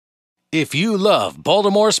If you love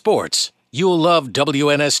Baltimore sports, you'll love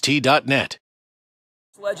WNST.net.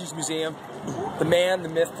 Legends Museum, the man, the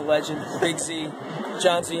myth, the legend, Big Z,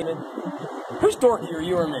 John Ziemann. Who's dorkier,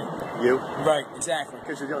 you or me? You? Right, exactly.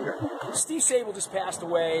 Because you're younger. Steve Sabol just passed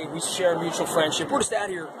away. We share a mutual friendship. We're just out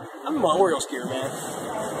here. I'm in my Orioles gear, man.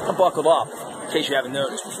 I'm buckled up, in case you haven't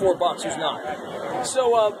noticed. For $4, who's not?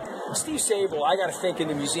 So, Steve Sabol, I got to think in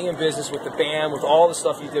the museum business with the band, with all the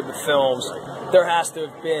stuff you did with films, there has to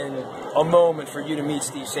have been a moment for you to meet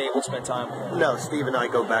Steve Sabol and spend time with him. No, Steve and I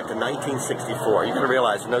go back to 1964. You got to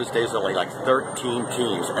realize in those days there were only like 13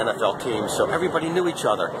 teams, NFL teams, so everybody knew each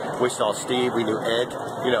other. We saw Steve, we knew Ed,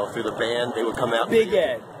 through the band. They would come out. Big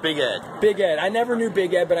Ed. Big Ed. Big Ed. I never knew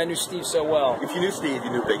Big Ed, but I knew Steve so well. If you knew Steve, you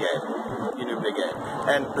knew Big Ed. You knew Big Ed.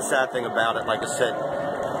 And the sad thing about it, like I said,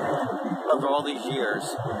 over all these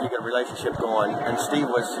years, you get a relationship going, and Steve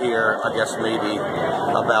was here, I guess maybe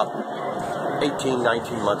about 18,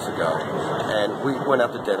 19 months ago, and we went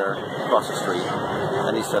out to dinner across the street,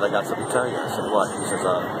 and he said, I got something to tell you. I said, what? He says,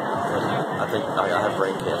 I think I have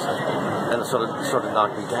brain cancer, and it sort of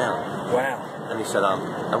knocked me down. Wow. And he said,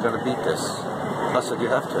 I'm going to beat this. I said, you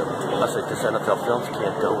have to. I said, this NFL Films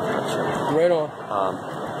can't go without you. Right on.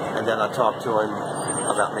 And then I talked to him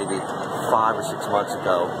about maybe 5 or 6 months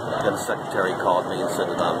ago. Then the secretary called me and said,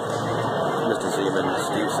 Mr. Ziemann,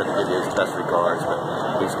 Steve said to give you his best regards, but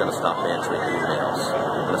he's going to stop answering emails.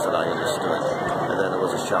 And I said, I understood. And then it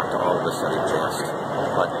was a shock to all of us that he passed.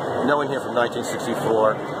 But knowing him from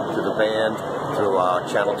 1964, through the band, through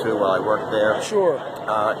Channel 2 while I worked there. Sure.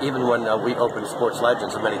 Even when we opened Sports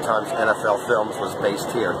Legends, and many times NFL Films was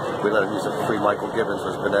based here. We let them use it for free. Michael Gibbons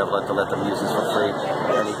was benevolent to let them use this for free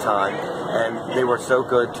anytime. And they were so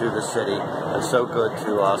good to the city and so good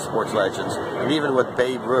to Sports Legends. And even with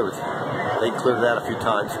Babe Ruth, they included that a few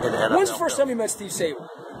times in NFL. When's the first time you met Steve Sabol?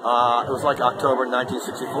 It was like October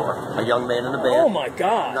 1964. A young man in the band. Oh my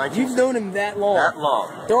God! You've known him that long. That long.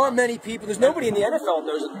 There aren't many people. There's nobody in the NFL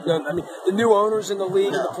knows. I mean, the new owners in the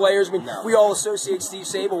league, and the players. I mean, we all associate Steve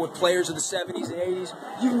Sabol with players of the '70s and '80s.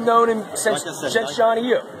 You've known him since Johnny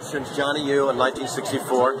U. Since Johnny U in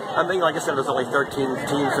 1964. I mean, like I said, there's only 13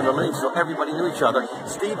 teams in the league, so everybody knew each other.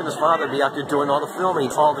 Steve and his father would be out there doing all the filming,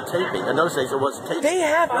 all the taping. In those days, it was taping. They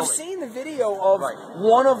have. I've seen the video of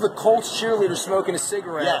one of the Colts cheerleaders smoking a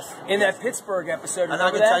cigarette in that Pittsburgh episode. And I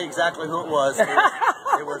can tell you exactly who it was.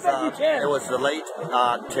 It was the late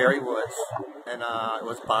Terry Woods, and it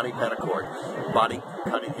was Bonnie Petticourt. Bonnie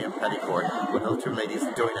Cunningham Petticourt, with those two ladies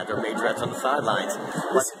doing that. Their majorettes on the sidelines.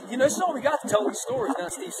 This is all we got to tell these stories,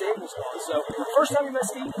 not Steve Sabol's story. So, first time you met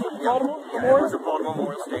Steve, Baltimore Memorial? Yeah, it was at Baltimore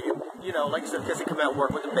Memorial Stadium. Like I said, because he came out and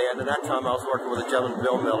worked with the band. At that time, I was working with a gentleman,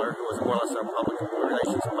 Bill Miller, who was more or less a public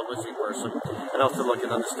relations, publicity person, and I was still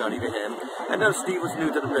looking understudy to him. And then Steve was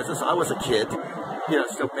new to the business. I was a kid,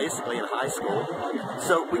 still basically in high school.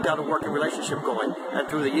 So we got a working relationship going. And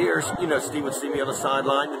through the years, Steve would see me on the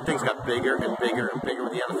sideline, and things got bigger and bigger and bigger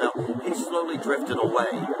with the NFL. He slowly drifted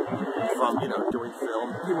away from, doing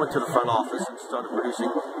film. He went to the front office and started producing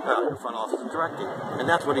the front office and directing. And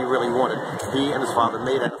that's what he really wanted. He and his father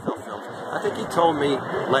made NFL films. I think he told me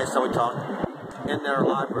last time we talked, in their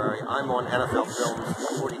library, I'm on NFL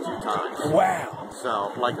Films 42 times. Wow.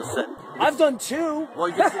 So, like I said, I've done 2. Well,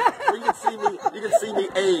 you can see me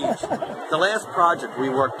age. The last project we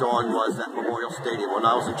worked on was at Memorial Stadium when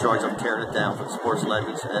I was in charge of tearing it down for the Sports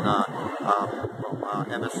Legends and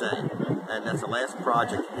MSA. And that's the last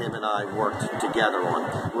project him and I worked together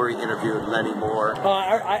on, where he interviewed Lenny Moore.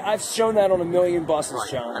 I've shown that on a million buses,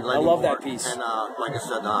 John. I love that piece. And like I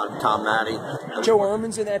said, Tom Matty. Joe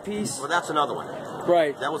Ehrman's in that piece. Well, that's another one.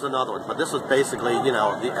 Right. That was another one. But this was basically,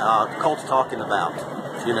 the Colts talking about,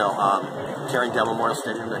 tearing down Memorial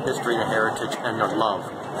Stadium, the history, the heritage, and their love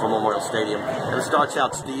for Memorial Stadium. And it starts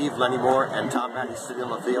out Steve, Lenny Moore, and Tom Matty sitting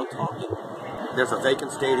on the field talking. There's a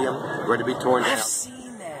vacant stadium ready to be torn down. I've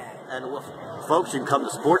seen that. And folks, you can come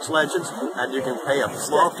to Sports Legends, and you can pay a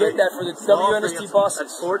small fee. Get that for the WNST buses. At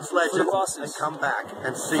Sports Legends, and come back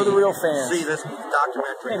and see. For the real fans. See this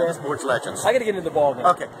documentary at Sports Legends. I got to get into the ball game.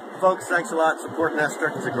 Okay. Folks, thanks a lot. Support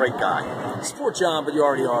Nestor. He's a great guy. Support John, but you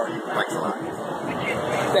already are. Thanks a lot.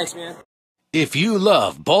 Thanks, man. If you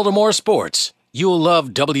love Baltimore sports, you'll love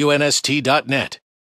WNST.net.